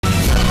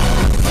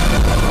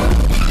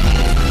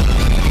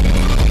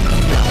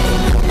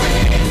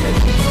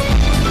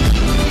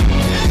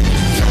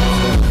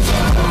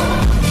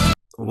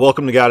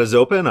Welcome to God is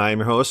Open. I am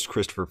your host,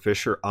 Christopher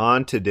Fisher.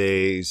 On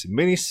today's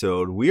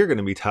mini-sode, we are going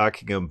to be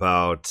talking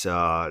about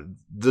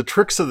the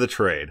tricks of the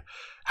trade,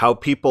 how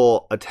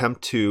people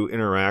attempt to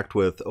interact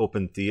with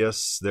open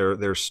theists,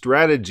 their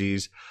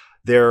strategies.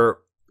 They're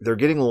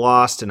getting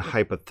lost in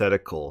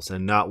hypotheticals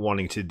and not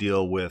wanting to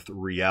deal with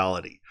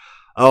reality.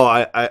 Oh,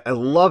 I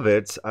love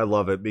it. I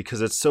love it because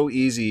it's so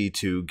easy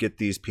to get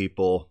these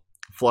people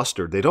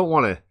flustered. They don't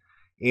want to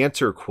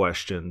answer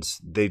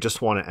questions. They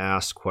just want to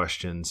ask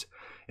questions.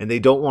 And they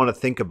don't want to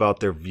think about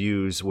their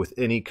views with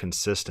any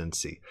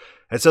consistency.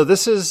 And so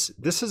this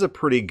is a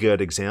pretty good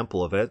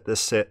example of it.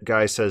 This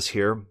guy says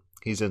here,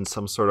 he's in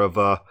some sort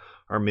of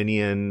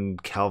Arminian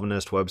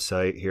Calvinist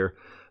website here.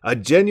 A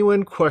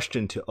genuine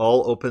question to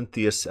all open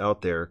theists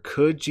out there.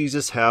 Could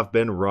Jesus have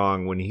been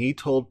wrong when he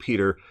told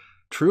Peter,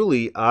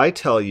 "Truly, I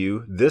tell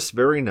you, this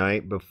very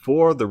night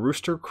before the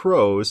rooster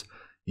crows,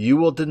 you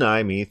will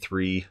deny me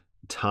 3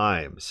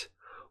 times"?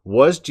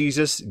 Was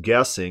Jesus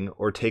guessing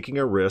or taking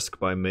a risk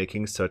by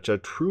making such a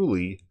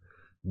truly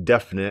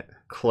definite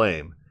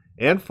claim?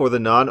 And for the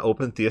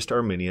non-open theist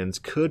Arminians,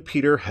 could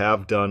Peter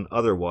have done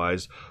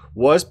otherwise?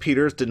 Was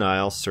Peter's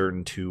denial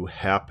certain to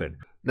happen?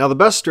 Now, the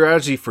best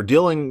strategy for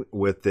dealing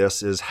with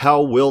this is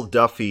how Will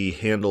Duffy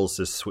handles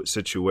this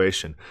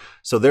situation.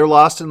 So they're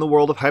lost in the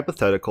world of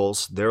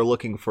hypotheticals. They're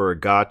looking for a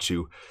got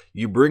you.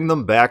 You bring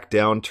them back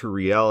down to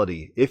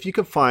reality. If you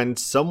could find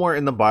somewhere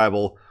in the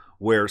Bible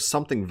where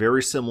something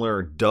very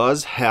similar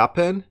does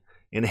happen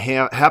and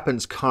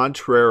happens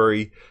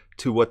contrary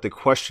to what the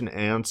question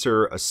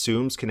answer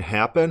assumes can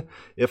happen,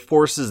 it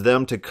forces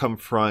them to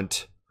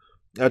confront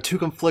 2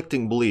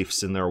 conflicting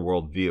beliefs in their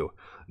worldview.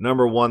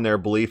 Number one, their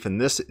belief in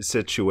this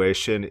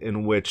situation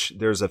in which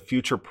there's a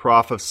future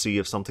prophecy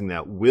of something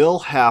that will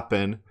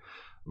happen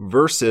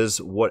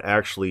versus what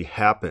actually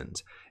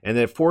happens. And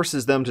it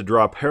forces them to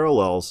draw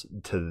parallels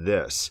to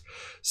this.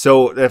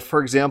 So,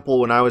 for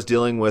example, when I was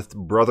dealing with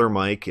Brother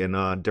Mike in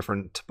a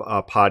different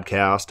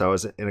podcast, I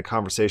was in a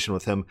conversation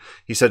with him.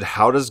 He said,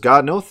 "How does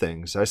God know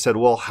things?" I said,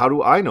 "Well, how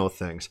do I know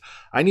things?"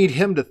 I need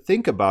him to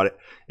think about it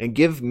and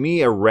give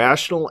me a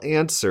rational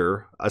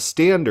answer, a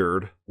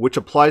standard, which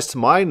applies to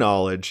my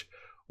knowledge,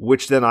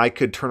 which then I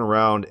could turn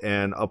around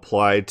and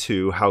apply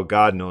to how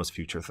God knows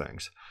future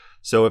things.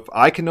 So if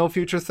I can know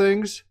future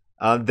things,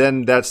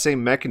 then that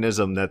same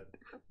mechanism that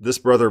this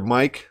brother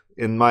Mike,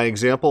 in my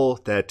example,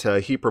 that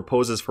he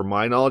proposes for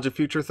my knowledge of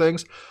future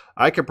things,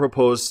 I can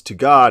propose to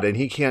God, and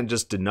he can't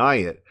just deny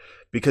it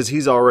because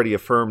he's already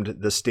affirmed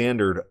the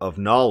standard of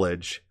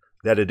knowledge,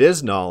 that it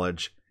is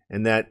knowledge,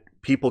 and that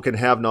people can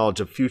have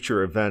knowledge of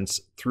future events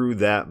through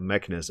that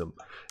mechanism.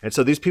 And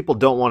so these people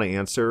don't want to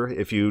answer.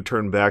 If you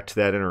turn back to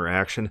that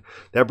interaction,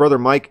 that brother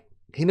Mike,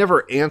 he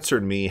never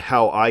answered me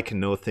how I can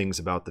know things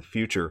about the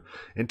future.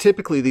 And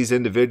typically these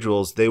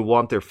individuals, they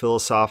want their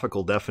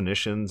philosophical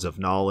definitions of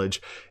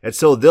knowledge. And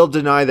so they'll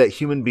deny that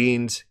human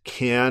beings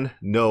can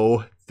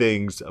know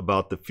things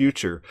about the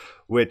future,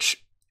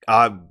 which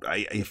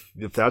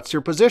if that's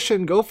your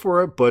position, go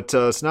for it. But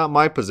it's not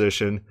my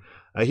position.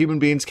 Human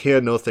beings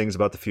can know things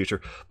about the future.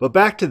 But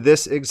back to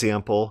this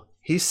example,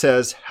 he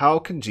says, how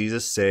can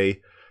Jesus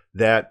say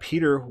that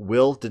Peter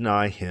will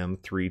deny him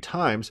 3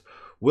 times?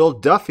 Will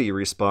Duffy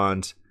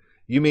responds,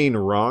 "You mean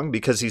wrong?"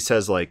 Because he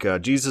says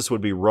Jesus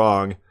would be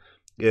wrong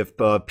if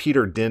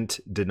Peter didn't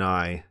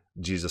deny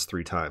Jesus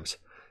 3 times.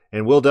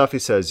 And Will Duffy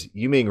says,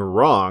 "You mean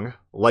wrong,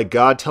 like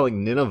God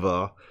telling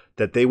Nineveh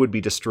that they would be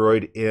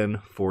destroyed in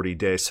 40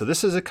 days. So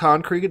this is a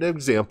concrete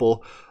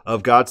example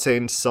of God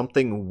saying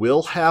something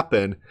will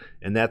happen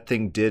and that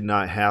thing did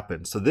not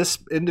happen. So this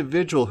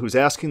individual who's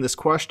asking this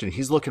question,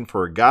 he's looking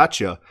for a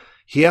gotcha.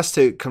 He has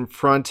to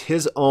confront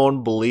his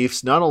own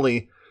beliefs, not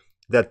only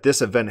that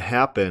this event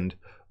happened,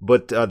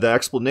 but the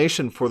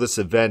explanation for this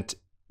event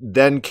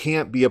then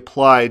can't be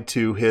applied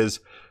to his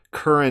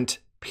current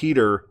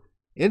Peter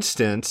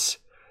instance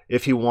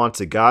if he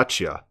wants a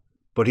gotcha.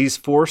 But he's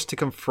forced to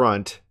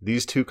confront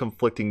these 2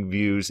 conflicting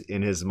views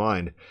in his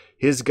mind.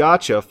 His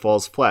gotcha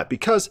falls flat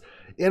because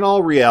in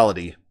all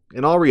reality,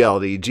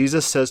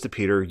 Jesus says to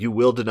Peter, "You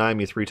will deny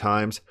me 3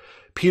 times.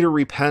 Peter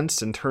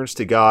repents and turns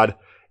to God.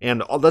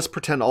 And let's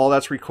pretend all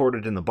that's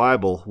recorded in the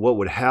Bible. What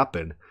would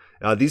happen?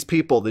 These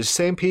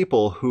same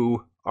people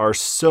who are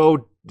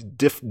so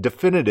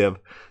definitive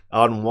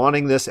on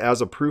wanting this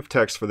as a proof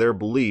text for their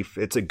belief,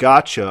 it's a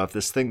gotcha if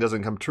this thing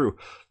doesn't come true.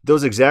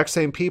 Those exact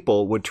same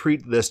people would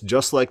treat this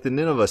just like the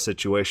Nineveh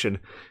situation,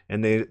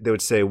 and they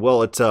would say,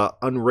 well, it's a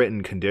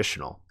unwritten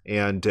conditional,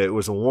 and it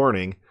was a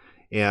warning,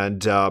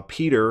 and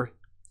Peter,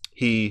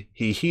 he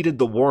heeded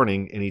the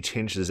warning, and he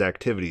changed his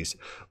activities.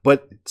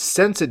 But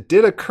since it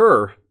did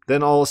occur,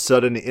 then all of a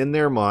sudden, in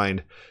their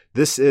mind,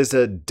 this is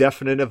a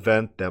definite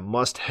event that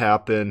must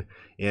happen,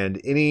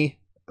 and any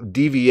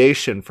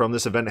deviation from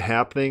this event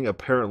happening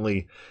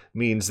apparently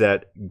means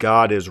that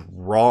God is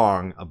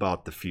wrong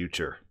about the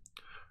future,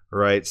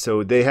 right?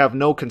 So they have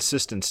no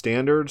consistent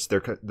standards.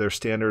 Their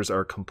standards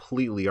are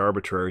completely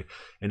arbitrary,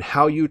 and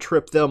how you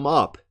trip them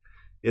up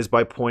is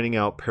by pointing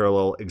out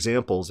parallel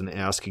examples and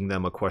asking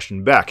them a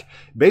question back.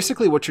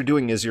 Basically, what you're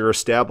doing is you're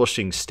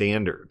establishing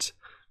standards.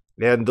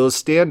 And those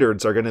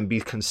standards are going to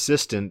be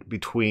consistent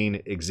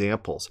between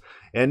examples.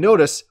 And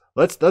notice,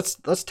 let's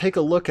take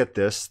a look at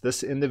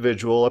this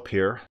individual up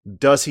here.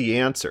 Does he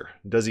answer?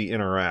 Does he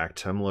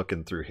interact? I'm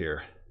looking through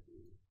here.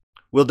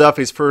 Will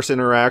Duffy's first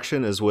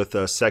interaction is with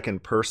a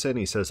second person.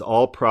 He says,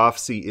 all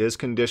prophecy is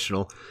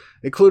conditional,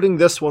 including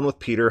this one with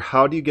Peter.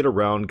 How do you get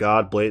around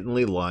God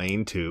blatantly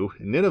lying to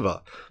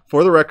Nineveh?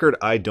 For the record,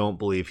 I don't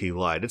believe he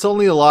lied. It's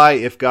only a lie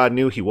if God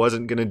knew he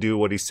wasn't going to do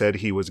what he said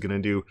he was going to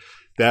do.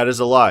 That is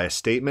a lie, a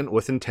statement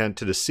with intent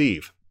to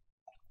deceive.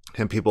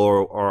 And people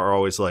are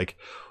always like,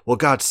 well,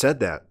 God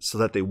said that so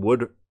that they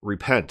would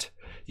repent.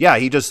 Yeah,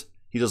 he just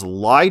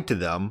lied to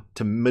them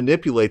to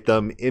manipulate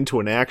them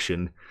into an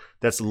action.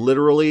 That's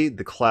literally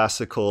the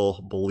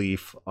classical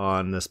belief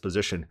on this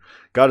position.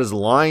 God is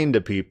lying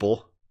to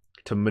people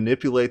to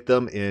manipulate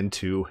them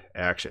into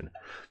action.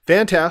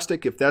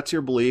 Fantastic. If that's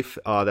your belief,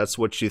 that's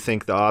what you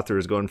think the author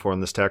is going for in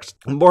this text.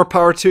 More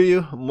power to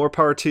you. More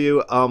power to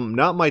you.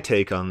 Not my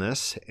take on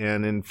this.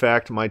 And in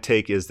fact, my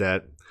take is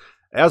that,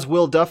 as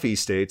Will Duffy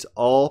states,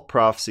 all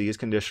prophecy is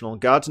conditional.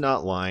 God's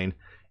not lying.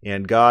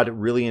 And God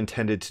really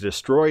intended to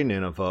destroy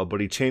Nineveh,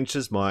 but he changed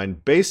his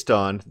mind based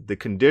on the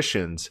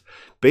conditions,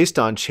 based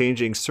on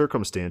changing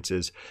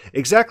circumstances.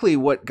 Exactly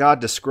what God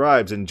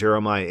describes in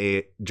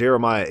Jeremiah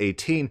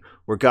 18,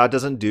 where God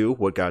doesn't do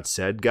what God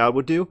said God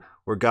would do,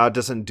 where God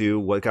doesn't do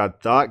what God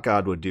thought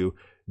God would do,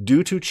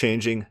 due to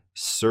changing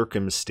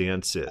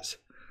circumstances.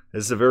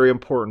 This is a very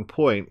important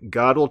point.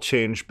 God will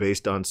change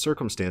based on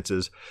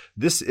circumstances.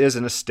 This is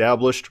an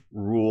established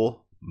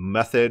rule,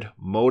 method,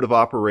 mode of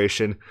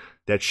operation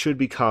that should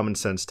be common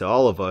sense to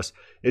all of us.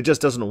 It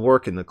just doesn't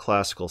work in the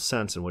classical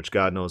sense in which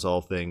God knows all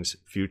things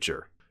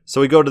future. So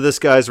we go to this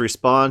guy's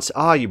response.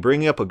 You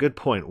bring up a good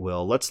point,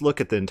 Will. Let's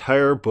look at the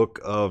entire book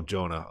of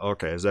Jonah.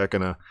 Okay, is that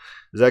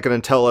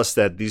gonna tell us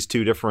that these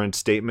two different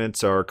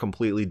statements are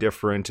completely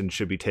different and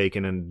should be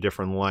taken in a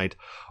different light?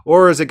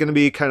 Or is it going to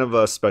be kind of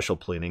a special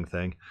pleading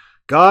thing?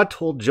 God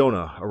told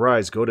Jonah,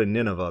 arise, go to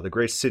Nineveh, the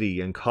great city,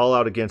 and call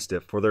out against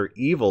it, for their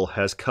evil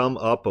has come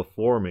up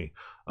before me.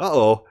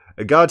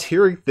 God's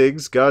hearing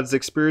things, God's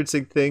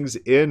experiencing things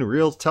in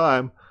real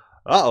time.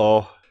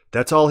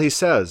 That's all he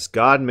says.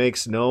 God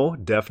makes no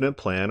definite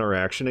plan or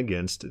action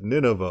against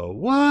Nineveh.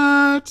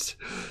 What?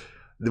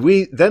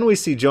 Then we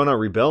see Jonah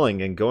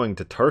rebelling and going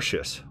to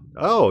Tarshish.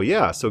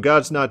 So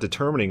God's not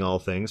determining all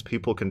things.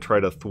 People can try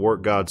to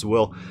thwart God's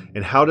will.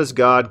 And how does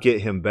God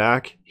get him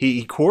back?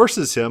 He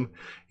coerces him.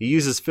 He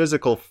uses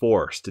physical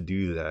force to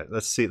do that.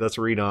 Let's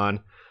read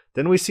on.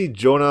 Then we see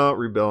Jonah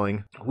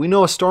rebelling. We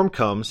know a storm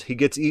comes. He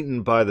gets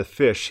eaten by the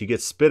fish. He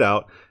gets spit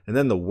out. And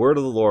then the word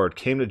of the Lord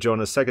came to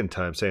Jonah a second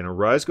time, saying,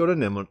 arise, go to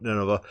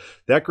Nineveh,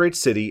 that great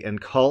city, and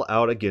call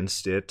out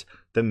against it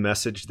the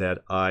message that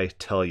I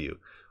tell you.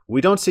 We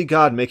don't see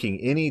God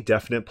making any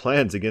definite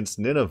plans against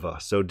Nineveh.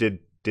 So did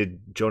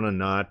Jonah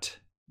not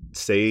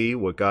say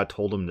what God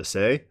told him to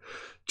say?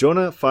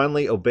 Jonah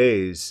finally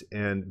obeys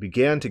and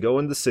began to go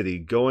in the city,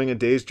 going a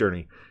day's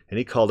journey. And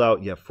he called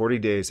out, yet 40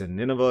 days, and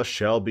Nineveh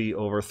shall be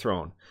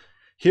overthrown.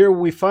 Here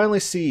we finally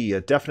see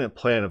a definite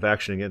plan of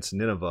action against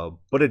Nineveh,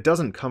 but it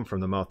doesn't come from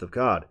the mouth of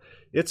God.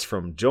 It's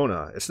from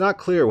Jonah. It's not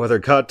clear whether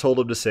God told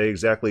him to say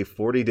exactly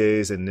 40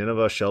 days and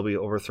Nineveh shall be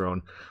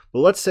overthrown. But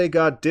let's say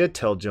God did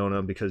tell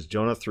Jonah, because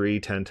Jonah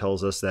 3:10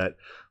 tells us that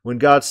when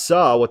God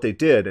saw what they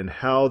did and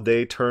how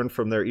they turned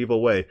from their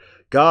evil way,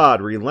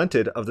 God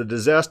relented of the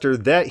disaster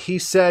that he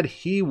said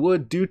he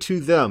would do to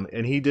them,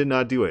 and he did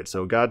not do it.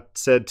 So God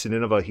said to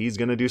Nineveh he's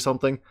going to do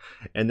something,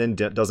 and then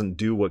doesn't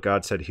do what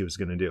God said he was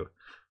going to do.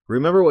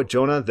 Remember what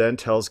Jonah then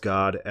tells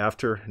God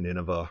after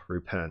Nineveh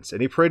repents.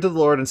 And he prayed to the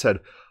Lord and said,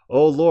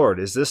 O Lord,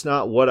 is this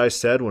not what I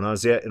said when I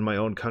was yet in my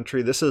own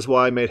country? This is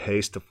why I made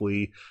haste to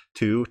flee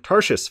to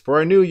Tarshish, for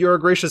I knew you are a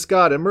gracious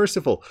God and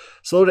merciful,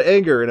 slow to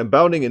anger and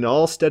abounding in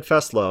all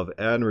steadfast love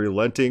and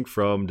relenting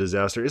from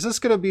disaster. Is this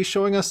going to be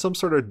showing us some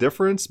sort of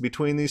difference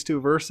between these two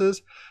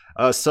verses?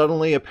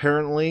 Suddenly,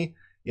 apparently,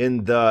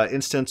 in the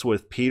instance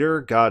with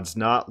Peter, God's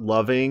not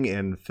loving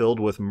and filled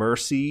with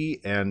mercy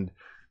and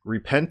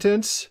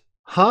repentance.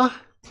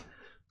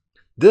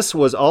 This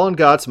was all in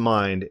God's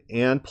mind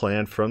and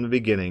plan from the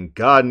beginning.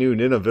 God knew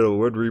Nineveh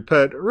would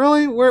repent.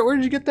 Really? Where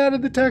did you get that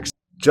in the text?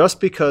 Just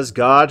because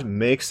God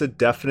makes a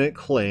definite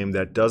claim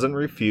that doesn't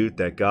refute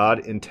that God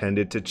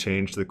intended to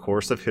change the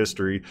course of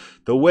history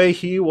the way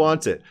he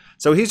wants it.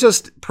 So he's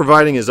just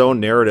providing his own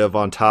narrative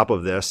on top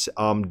of this.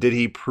 Did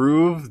he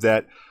prove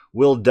that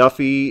Will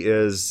Duffy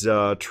is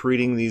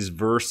treating these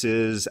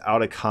verses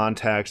out of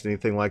context,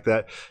 anything like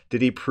that?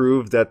 Did he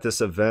prove that this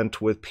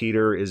event with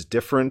Peter is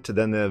different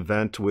than the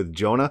event with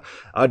Jonah?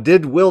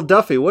 Did Will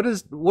Duffy, what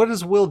is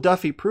Will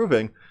Duffy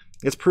proving?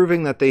 It's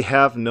proving that they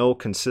have no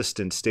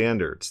consistent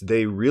standards.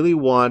 They really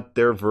want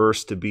their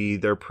verse to be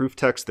their proof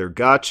text, their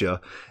gotcha,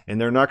 and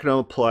they're not going to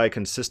apply a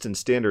consistent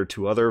standard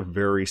to other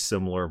very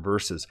similar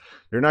verses.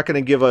 They're not going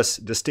to give us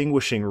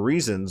distinguishing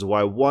reasons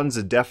why one's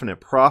a definite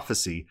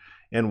prophecy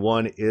and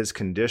one is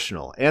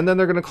conditional. And then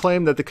they're going to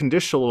claim that the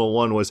conditional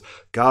one was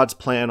God's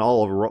plan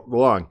all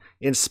along,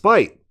 in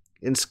spite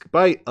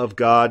of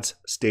God's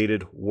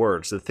stated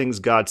words. The things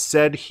God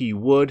said he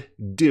would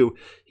do,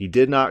 he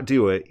did not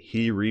do it.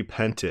 He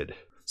repented.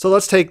 So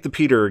let's take the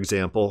Peter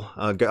example.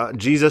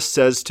 Jesus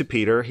says to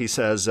Peter, he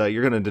says,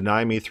 you're going to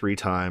deny me 3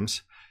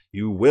 times.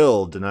 You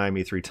will deny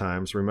me 3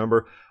 times.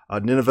 Remember,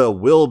 Nineveh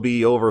will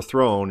be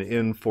overthrown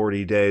in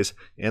 40 days.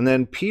 And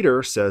then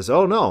Peter says,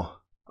 oh no,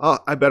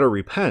 I better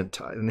repent.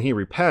 And he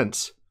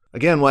repents.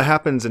 Again, what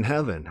happens in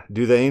heaven?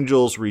 Do the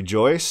angels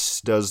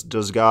rejoice?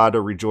 Does God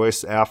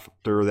rejoice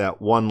after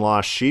that one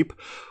lost sheep?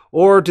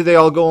 Or do they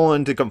all go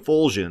into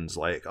convulsions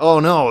like, oh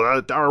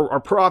no, our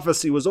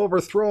prophecy was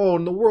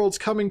overthrown. The world's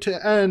coming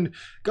to end.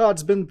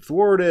 God's been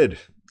thwarted.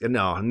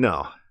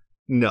 No.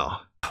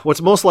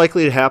 What's most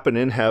likely to happen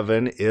in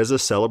heaven is a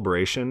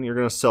celebration. You're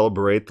going to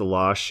celebrate the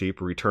lost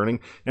sheep returning.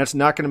 And it's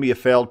not going to be a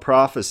failed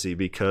prophecy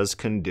because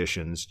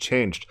conditions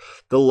changed.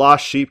 The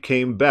lost sheep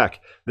came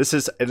back. This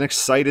is an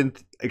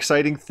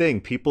exciting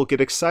thing. People get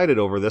excited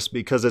over this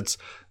because it's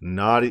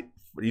not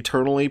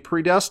eternally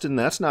predestined.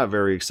 That's not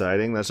very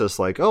exciting. That's just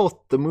like,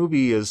 oh, the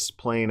movie is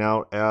playing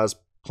out as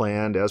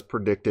planned, as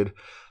predicted.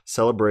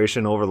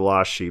 Celebration over the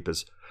lost sheep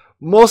is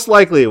most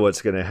likely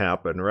what's going to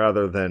happen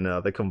rather than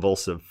the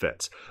convulsive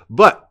fits.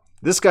 But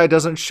this guy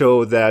doesn't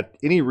show that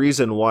any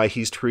reason why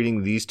he's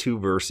treating these 2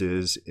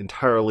 verses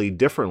entirely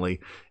differently,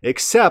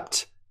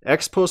 except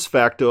ex post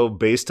facto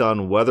based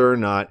on whether or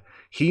not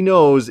he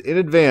knows in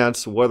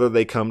advance whether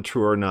they come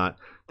true or not.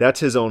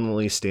 That's his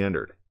only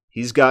standard.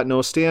 He's got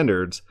no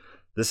standards.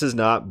 This is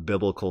not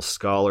biblical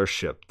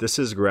scholarship. This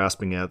is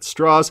grasping at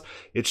straws.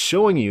 It's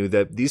showing you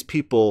that these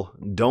people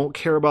don't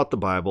care about the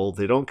Bible.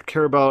 They don't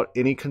care about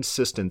any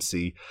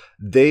consistency.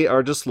 They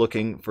are just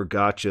looking for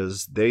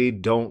gotchas. They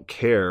don't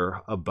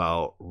care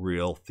about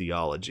real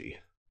theology.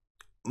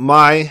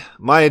 My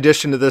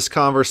addition to this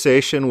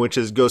conversation,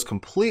 which goes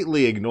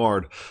completely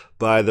ignored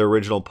by the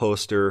original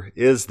poster,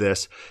 is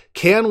this.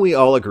 Can we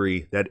all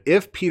agree that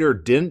if Peter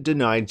didn't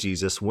deny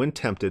Jesus when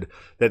tempted,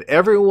 that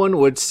everyone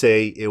would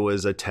say it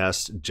was a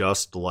test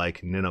just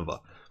like Nineveh?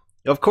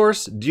 Of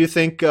course, do you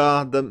think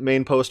the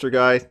main poster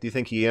guy, do you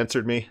think he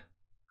answered me?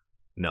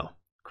 No.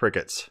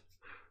 Crickets.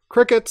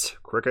 Cricket.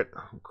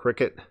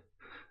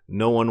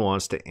 No one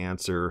wants to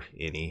answer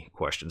any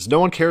questions. No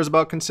one cares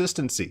about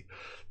consistency.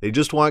 They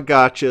just want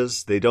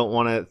gotchas. They don't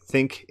want to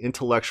think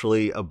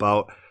intellectually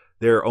about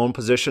their own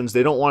positions.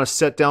 They don't want to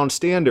set down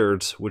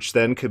standards, which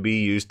then could be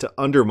used to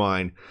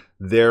undermine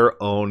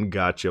their own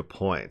gotcha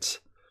points.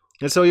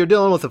 And so you're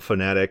dealing with a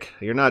fanatic.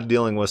 You're not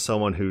dealing with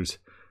someone who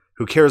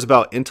cares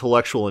about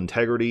intellectual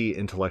integrity,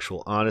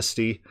 intellectual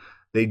honesty.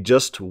 They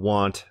just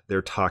want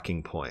their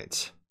talking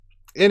points.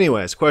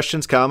 Anyways,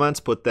 questions, comments,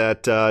 put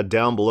that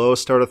down below.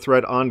 Start a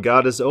thread on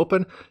God is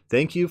Open.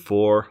 Thank you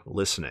for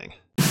listening.